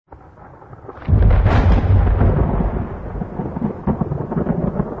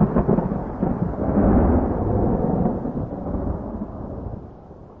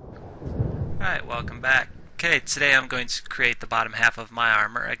Okay, today I'm going to create the bottom half of my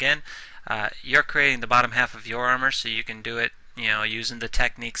armor. Again, you're creating the bottom half of your armor, so you can do it, using the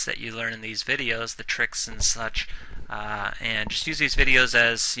techniques that you learn in these videos, the tricks and such, and just use these videos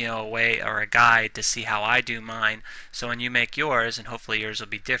as, a way or a guide to see how I do mine. So when you make yours, and hopefully yours will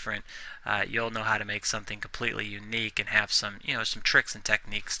be different, you'll know how to make something completely unique and have some, some tricks and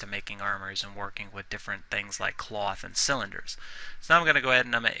techniques to making armors and working with different things like cloth and cylinders. So now I'm going to go ahead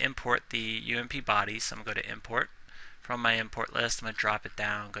and I'm going to import the UMP body. So I'm going to go to import. From my import list, I'm going to drop it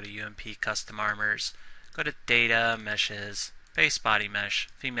down, go to UMP custom armors, go to data, meshes, base body mesh,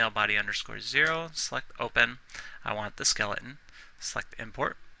 female body underscore 0, select open. I want the skeleton, select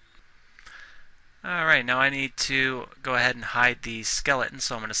import. Alright, now I need to go ahead and hide the skeleton,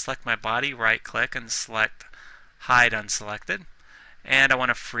 so I'm going to select my body, right click, and select hide unselected. And I want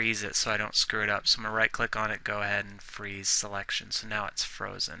to freeze it so I don't screw it up. So I'm going to right click on it, go ahead and freeze selection. So now it's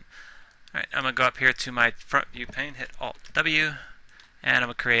frozen. Alright, I'm going to go up here to my front view pane, hit Alt W, and I'm going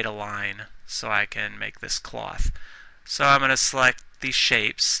to create a line so I can make this cloth. So I'm going to select these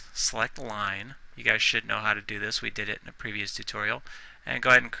shapes, select line. You guys should know how to do this. We did it in a previous tutorial. And go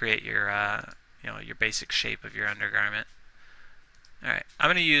ahead and create your your basic shape of your undergarment. Alright,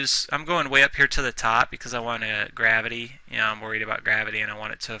 I'm going way up here to the top because I want gravity. I'm worried about gravity and I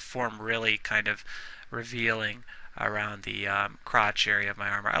want it to form really kind of revealing around the crotch area of my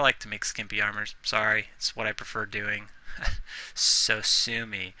armor. I like to make skimpy armors. Sorry, it's what I prefer doing. So sue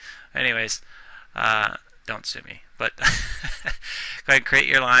me. Anyways, don't sue me. But go ahead and create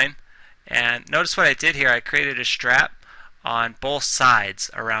your line. And notice what I did here. I created a strap on both sides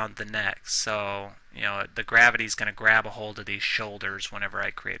around the neck. So, the gravity is going to grab a hold of these shoulders whenever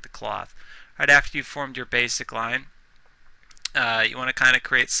I create the cloth. Right after you've formed your basic line, you want to kind of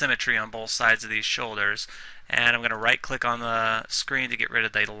create symmetry on both sides of these shoulders. And I'm going to right click on the screen to get rid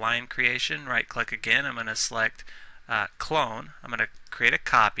of the line creation. Right click again. I'm going to select clone. I'm going to create a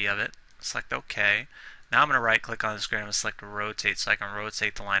copy of it. Select OK. Now I'm going to right click on the screen. I'm going to select rotate so I can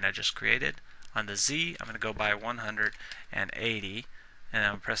rotate the line I just created. On the Z, I'm going to go by 180, and I'm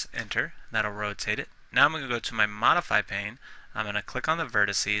going to press enter. That'll rotate it. Now I'm going to go to my modify pane. I'm going to click on the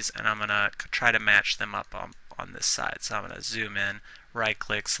vertices, and I'm going to try to match them up on this side. So I'm going to zoom in, right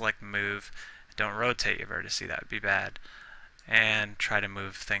click, select move. Don't rotate your vertice, that would be bad. And try to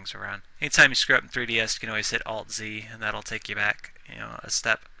move things around. Anytime you screw up in 3DS, you can always hit Alt Z, and that'll take you back, a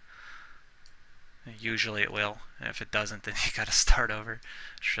step. Usually it will. And if it doesn't, then you got to start over.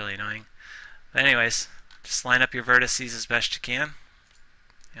 It's really annoying. But anyways, just line up your vertices as best you can.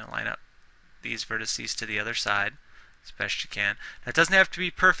 Line up these vertices to the other side as best you can. That doesn't have to be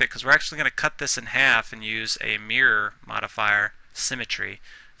perfect because we're actually going to cut this in half and use a mirror modifier symmetry.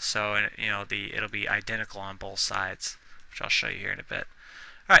 So it'll be identical on both sides, which I'll show you here in a bit.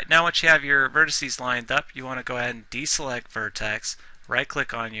 Alright, now once you have your vertices lined up, you want to go ahead and deselect vertex, right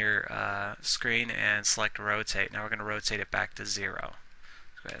click on your screen and select rotate. Now we're going to rotate it back to 0.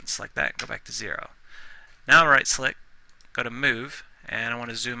 Go ahead and select that and go back to 0. Now right click, go to move, and I want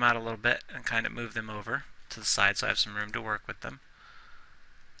to zoom out a little bit and kind of move them over to the side so I have some room to work with them.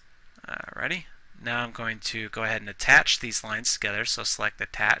 Alrighty. Now I'm going to go ahead and attach these lines together, so select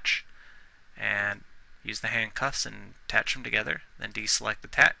attach and use the handcuffs and attach them together, then deselect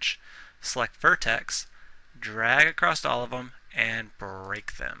attach, select vertex, drag across all of them and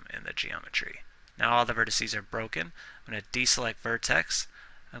break them in the geometry. Now all the vertices are broken. I'm going to deselect vertex.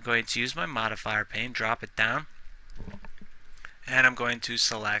 I'm going to use my modifier pane, drop it down, and I'm going to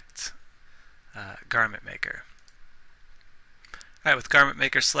select garment maker. Alright, with garment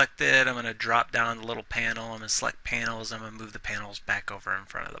maker selected, I'm going to drop down the little panel. I'm going to select panels. I'm going to move the panels back over in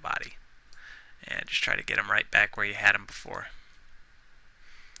front of the body. And just try to get them right back where you had them before.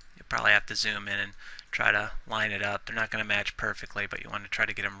 You'll probably have to zoom in and try to line it up. They're not going to match perfectly, but you want to try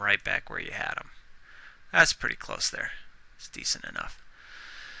to get them right back where you had them. That's pretty close there. It's decent enough.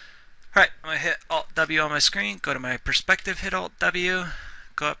 Alright, I'm going to hit Alt W on my screen, go to my perspective, hit Alt W,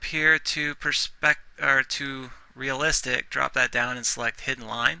 go up here to realistic, drop that down and select hidden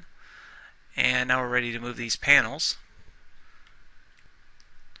line. And now we're ready to move these panels.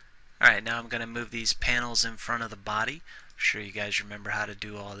 Alright, now I'm going to move these panels in front of the body. I'm sure you guys remember how to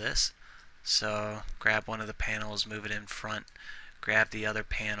do all this. So grab one of the panels, move it in front, grab the other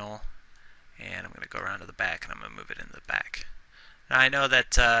panel, and I'm going to go around to the back and I'm going to move it into the back. Now I know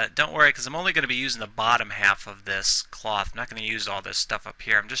that, don't worry, because I'm only going to be using the bottom half of this cloth. I'm not going to use all this stuff up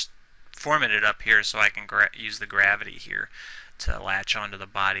here. I'm just forming it up here so I can use the gravity here to latch onto the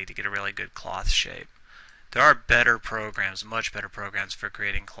body to get a really good cloth shape. There are better programs, much better programs for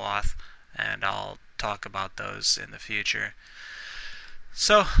creating cloth, and I'll talk about those in the future.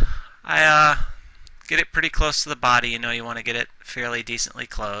 So I get it pretty close to the body. You know you want to get it fairly decently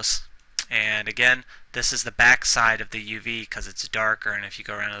close. And again, this is the back side of the UV because it's darker, and if you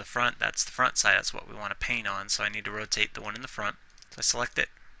go around to the front, that's the front side. That's what we want to paint on. So I need to rotate the one in the front. So I select it,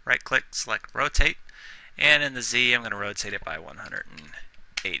 right click, select rotate, and in the Z I'm going to rotate it by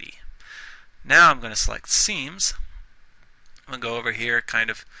 180. Now I'm going to select seams. I'm going to go over here, kind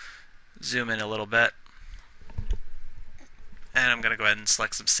of zoom in a little bit, and I'm going to go ahead and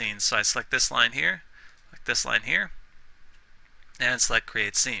select some seams. So I select this line here, like this line here, and select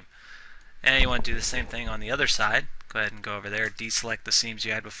create seam. And you want to do the same thing on the other side. Go ahead and go over there, deselect the seams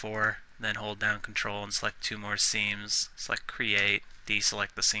you had before, then hold down control and select two more seams, select create,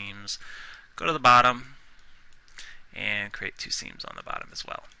 deselect the seams, go to the bottom, and create two seams on the bottom as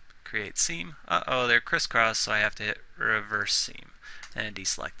well. Create seam. Uh-oh, they're crisscross, so I have to hit reverse seam and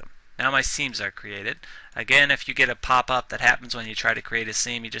deselect them. Now my seams are created. Again, if you get a pop-up that happens when you try to create a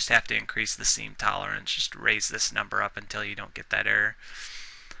seam, you just have to increase the seam tolerance. Just raise this number up until you don't get that error.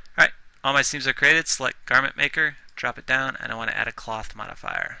 Alright, all my seams are created. Select Garment Maker, drop it down, and I want to add a cloth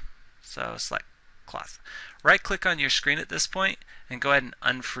modifier. So select cloth. Right click on your screen at this point and go ahead and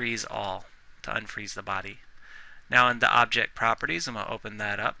unfreeze all to unfreeze the body. Now in the object properties, I'm going to open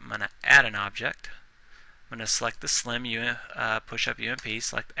that up. I'm going to add an object. I'm going to select the slim push up UMP,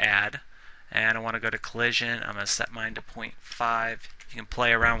 select add, and I want to go to collision. I'm going to set mine to 0.5. You can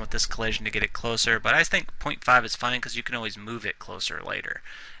play around with this collision to get it closer, but I think 0.5 is fine because you can always move it closer later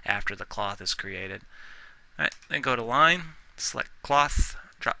after the cloth is created. Alright, then go to line, select cloth,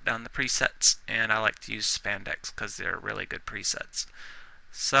 drop down the presets, and I like to use spandex because they're really good presets.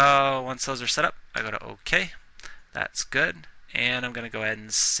 So once those are set up, I go to OK. That's good, and I'm going to go ahead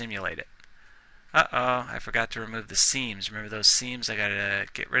and simulate it. Uh-oh, I forgot to remove the seams. Remember those seams? I got to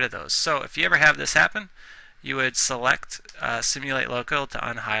get rid of those. So if you ever have this happen, you would select Simulate Local to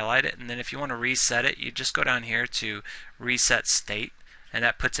unhighlight it, and then if you want to reset it, you just go down here to Reset State, and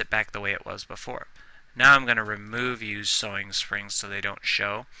that puts it back the way it was before. Now I'm going to remove Use Sewing Springs so they don't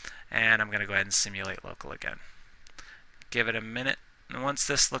show, and I'm going to go ahead and Simulate Local again. Give it a minute. And once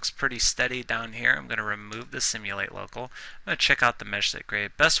this looks pretty steady down here, I'm going to remove the Simulate Local. I'm going to check out the mesh set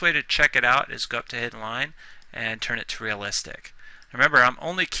grade. Best way to check it out is go up to Hidden Line and turn it to Realistic. Remember, I'm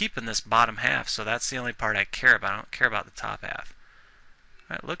only keeping this bottom half, so that's the only part I care about. I don't care about the top half.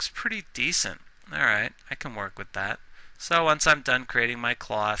 It looks pretty decent. Alright, I can work with that. So once I'm done creating my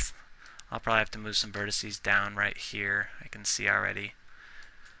cloth, I'll probably have to move some vertices down right here. I can see already.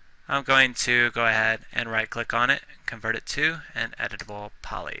 I'm going to go ahead and right click on it, convert it to an editable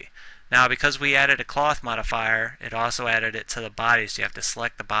poly. Now because we added a cloth modifier, it also added it to the body, so you have to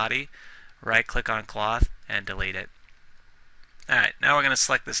select the body, right click on cloth, and delete it. Alright, now we're going to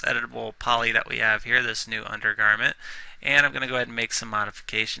select this editable poly that we have here, this new undergarment, and I'm going to go ahead and make some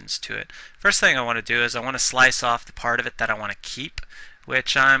modifications to it. First thing I want to do is I want to slice off the part of it that I want to keep,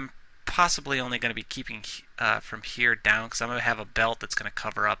 which I'm possibly only going to be keeping from here down because I'm going to have a belt that's going to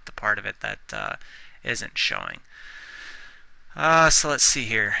cover up the part of it that isn't showing. So let's see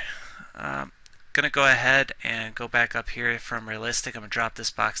here. I'm going to go ahead and go back up here from Realistic. I'm going to drop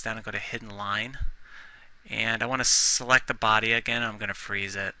this box down and go to Hidden Line. And I want to select the body again. I'm going to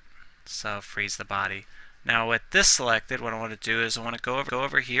freeze it. So freeze the body. Now with this selected, what I want to do is I want to go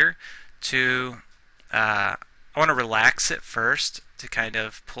over here to I want to relax it first to kind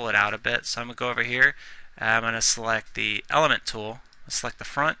of pull it out a bit. So I'm going to go over here. I'm going to select the element tool. I'll select the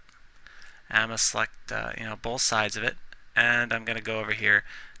front. I'm going to select both sides of it. And I'm going to go over here.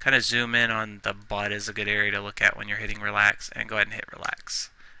 Kind of zoom in on the butt is a good area to look at when you're hitting relax. And go ahead and hit relax.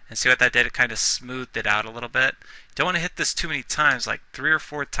 And see what that did? It kind of smoothed it out a little bit. You don't want to hit this too many times. Like 3 or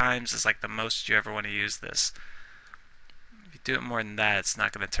 4 times is like the most you ever want to use this. If you do it more than that, it's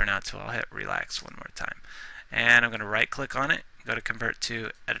not going to turn out too well. I'll hit relax one more time. And I'm going to right click on it, go to convert to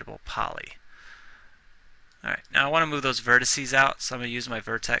editable poly. Alright, now I want to move those vertices out, so I'm going to use my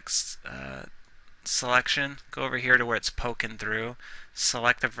vertex selection. Go over here to where it's poking through,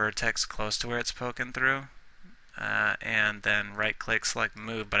 select the vertex close to where it's poking through, and then right click, select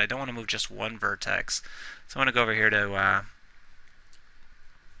move, but I don't want to move just one vertex. So I'm going to go over here to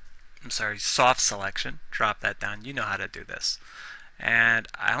soft selection, drop that down. You know how to do this. And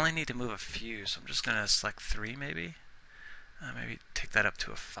I only need to move a few, so I'm just going to select 3 maybe. Maybe take that up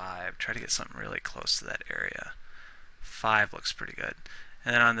to a 5. Try to get something really close to that area. 5 looks pretty good.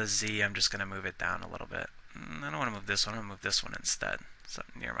 And then on the Z, I'm just going to move it down a little bit. I don't want to move this one. I'm going to move this one instead.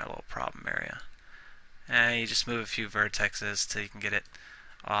 Something near my little problem area. And you just move a few vertexes till you can get it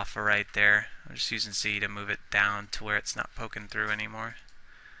off of right there. I'm just using Z to move it down to where it's not poking through anymore.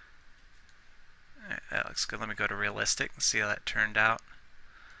 Alright, that looks good. Let me go to realistic and see how that turned out.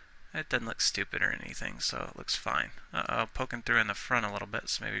 It doesn't look stupid or anything, so it looks fine. Uh-oh, poking through in the front a little bit,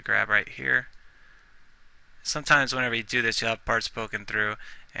 so maybe grab right here. Sometimes whenever you do this, you'll have parts poking through,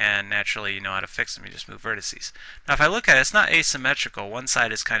 and naturally you know how to fix them. You just move vertices. Now if I look at it, it's not asymmetrical. One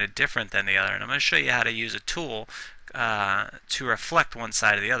side is kind of different than the other, and I'm going to show you how to use a tool to reflect one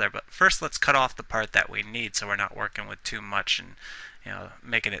side or the other. But first let's cut off the part that we need so we're not working with too much and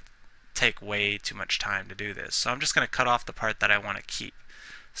making it take way too much time to do this. So I'm just going to cut off the part that I want to keep.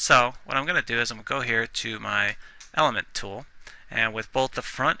 So what I'm going to do is I'm going to go here to my element tool, and with both the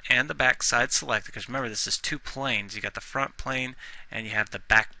front and the back side selected, because remember this is two planes, you got the front plane and you have the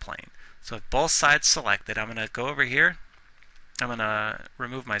back plane. So with both sides selected, I'm going to go over here, I'm going to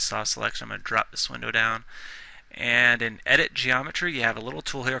remove my soft selection, I'm going to drop this window down, and in edit geometry you have a little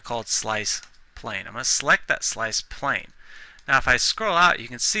tool here called slice plane. I'm going to select that slice plane. Now if I scroll out, you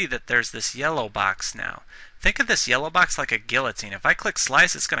can see that there's this yellow box now. Think of this yellow box like a guillotine. If I click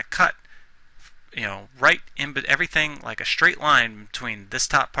slice, it's going to cut right in everything like a straight line between this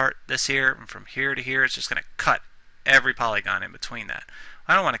top part, this here, and from here to here. It's just going to cut every polygon in between that.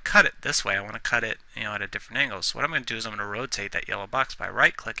 I don't want to cut it this way. I want to cut it at a different angle. So what I'm going to do is I'm going to rotate that yellow box by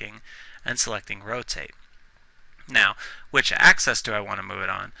right clicking and selecting rotate. Now, which axis do I want to move it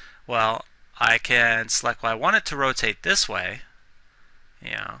on? Well, I can select, well, I want it to rotate this way,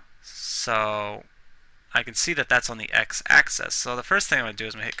 so I can see that that's on the x-axis. So the first thing I'm going to do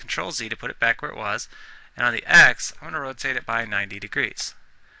is I'm going to hit Control-Z to put it back where it was, and on the x, I'm going to rotate it by 90 degrees.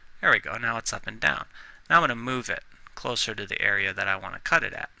 There we go, now it's up and down. Now I'm going to move it closer to the area that I want to cut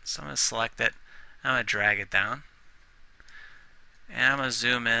it at. So I'm going to select it, I'm going to drag it down, and I'm going to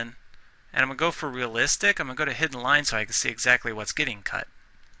zoom in, and I'm going to go for realistic. I'm going to go to hidden line so I can see exactly what's getting cut.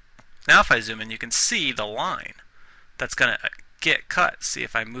 Now if I zoom in, you can see the line that's going to get cut. See,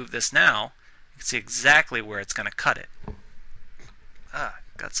 if I move this now, you can see exactly where it's going to cut it.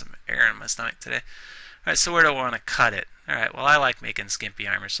 Got some air in my stomach today. Alright, so where do I want to cut it? Alright, well I like making skimpy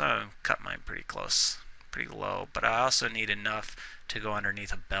armor, so I'm going to cut mine pretty close, pretty low, but I also need enough to go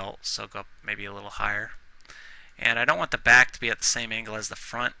underneath a belt, so go up maybe a little higher. And I don't want the back to be at the same angle as the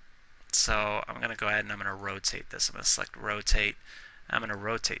front, so I'm going to go ahead and I'm going to rotate this. I'm going to select rotate. I'm going to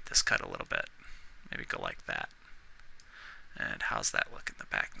rotate this cut a little bit. Maybe go like that. And how's that look in the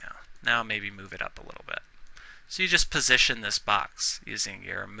back now? Now maybe move it up a little bit. So you just position this box using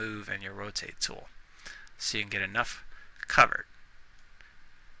your move and your rotate tool, so you can get enough covered.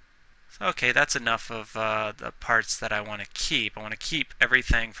 So okay, that's enough of the parts that I want to keep. I want to keep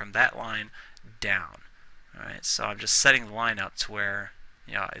everything from that line down. Alright, so I'm just setting the line up to where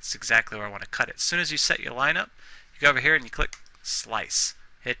it's exactly where I want to cut it. As soon as you set your line up, you go over here and you click slice.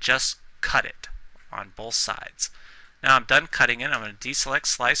 It just cut it on both sides. Now I'm done cutting it. I'm going to deselect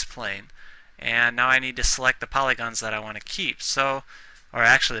slice plane, and now I need to select the polygons that I want to keep. So, or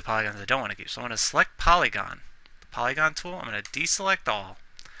actually the polygons I don't want to keep. So I'm going to select polygon, the polygon tool. I'm going to deselect all.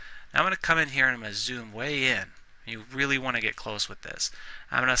 Now I'm going to come in here and I'm going to zoom way in. You really want to get close with this.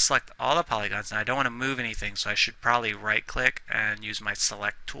 I'm going to select all the polygons. Now I don't want to move anything, so I should probably right click and use my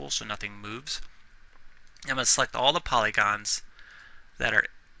select tool so nothing moves. I'm going to select all the polygons that are,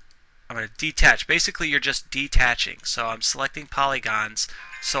 I'm going to detach. Basically you're just detaching. So I'm selecting polygons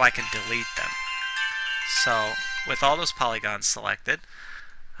so I can delete them. So with all those polygons selected,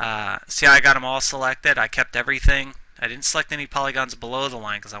 see how I got them all selected? I kept everything. I didn't select any polygons below the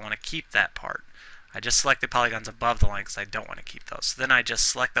line because I want to keep that part. I just selected polygons above the line because I don't want to keep those. So then I just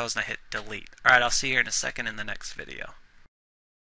select those and I hit delete. Alright, I'll see you here in a second in the next video.